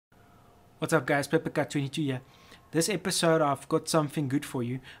What's up guys, Peppercut22 here. This episode I've got something good for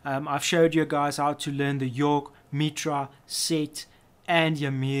you. I've showed you guys how to learn the York, Mitra, Set and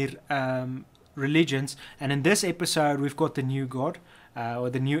Ymir religions, and in this episode we've got the new god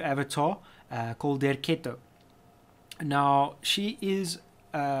or the new avatar called Derketo. Now she is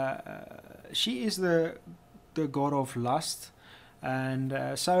the god of lust,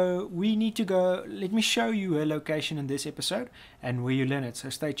 and so we need to go. Let me show you her location in this episode and where you learn it, so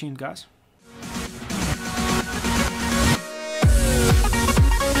stay tuned guys.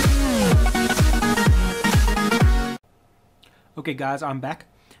 Okay guys, I'm back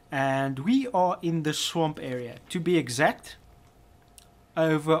and we are in the swamp area, to be exact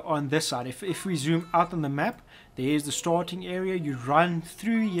over on this side. If we zoom out on the map, there's the starting area. You run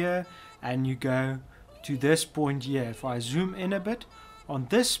through here and you go to this point here. If I zoom in a bit on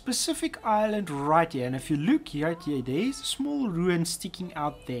this specific island right here, and if you look here, there's a small ruin sticking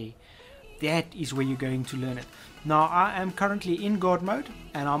out there. That is where you're going to learn it. Now I am currently in god mode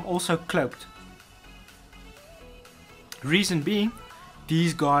and I'm also cloaked. Reason being,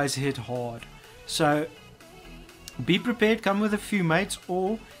 these guys hit hard, so be prepared. Come with a few mates,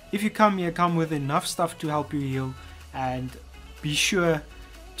 or if you come here, come with enough stuff to help you heal, and be sure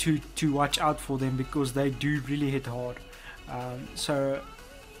to watch out for them because they do really hit hard. So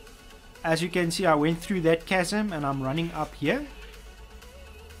as you can see, I went through that chasm and I'm running up here,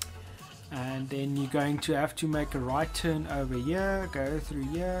 and then you're going to have to make a right turn over here, go through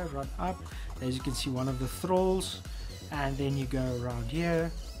here, run up. As you can see, one of the thralls, and then you go around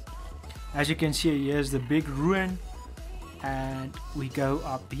here. As you can see, here's the big ruin, and we go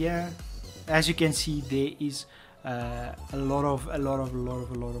up here. As you can see, there is a lot of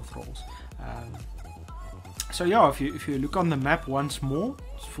thralls. So yeah, if you look on the map once more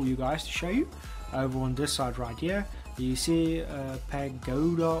for you guys to show you, over on this side right here, you see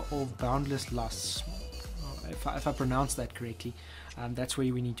Pagoda of Boundless Lusts. If I pronounce that correctly, that's where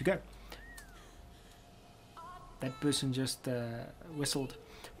we need to go. That person just whistled.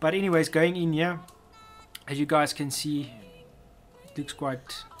 But anyways, going in here, as you guys can see, it looks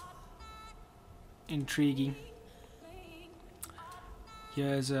quite intriguing.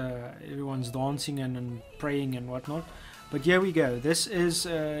 Here's everyone's dancing and praying and whatnot. But here we go. This is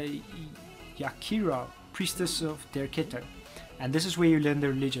Yakira, priestess of Derketo, and this is where you learn the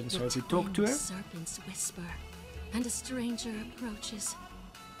religion. So if you talk to her, serpents whisper, and a stranger approaches.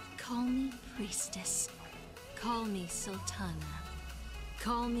 Call me priestess. Call me sultana.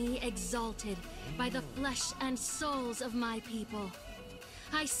 Call me exalted by the flesh and souls of my people.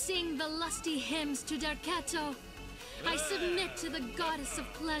 I sing the lusty hymns to Derketo. I submit to the goddess of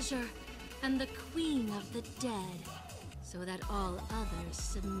pleasure and the queen of the dead, so that all others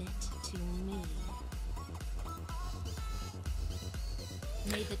submit to me.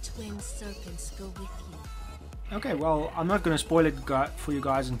 May the twin serpents go with you. okay, well, I'm not going to spoil it for you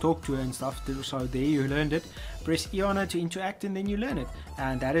guys and talk to her and stuff, so there you learned it. Press E on it to interact and then you learn it.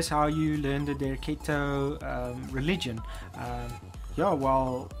 And that is how you learn the Derketo religion. Yeah,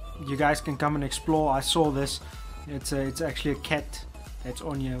 well, you guys can come and explore. I saw this. It's actually a cat that's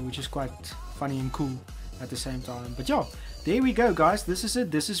on here, which is quite funny and cool at the same time. But yeah, there we go guys, this is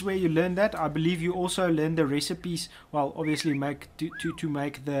it. This is where you learn that. I believe you also learn the recipes, well, obviously make to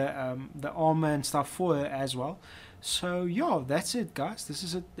make the armor and stuff for her as well. So yeah, that's it guys, this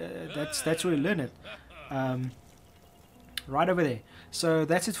is it. That's where you learn it, right over there. So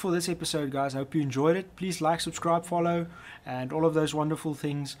that's it for this episode guys. I hope you enjoyed it. Please like, subscribe, follow and all of those wonderful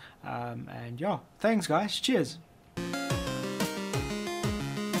things, and yeah, thanks guys, cheers.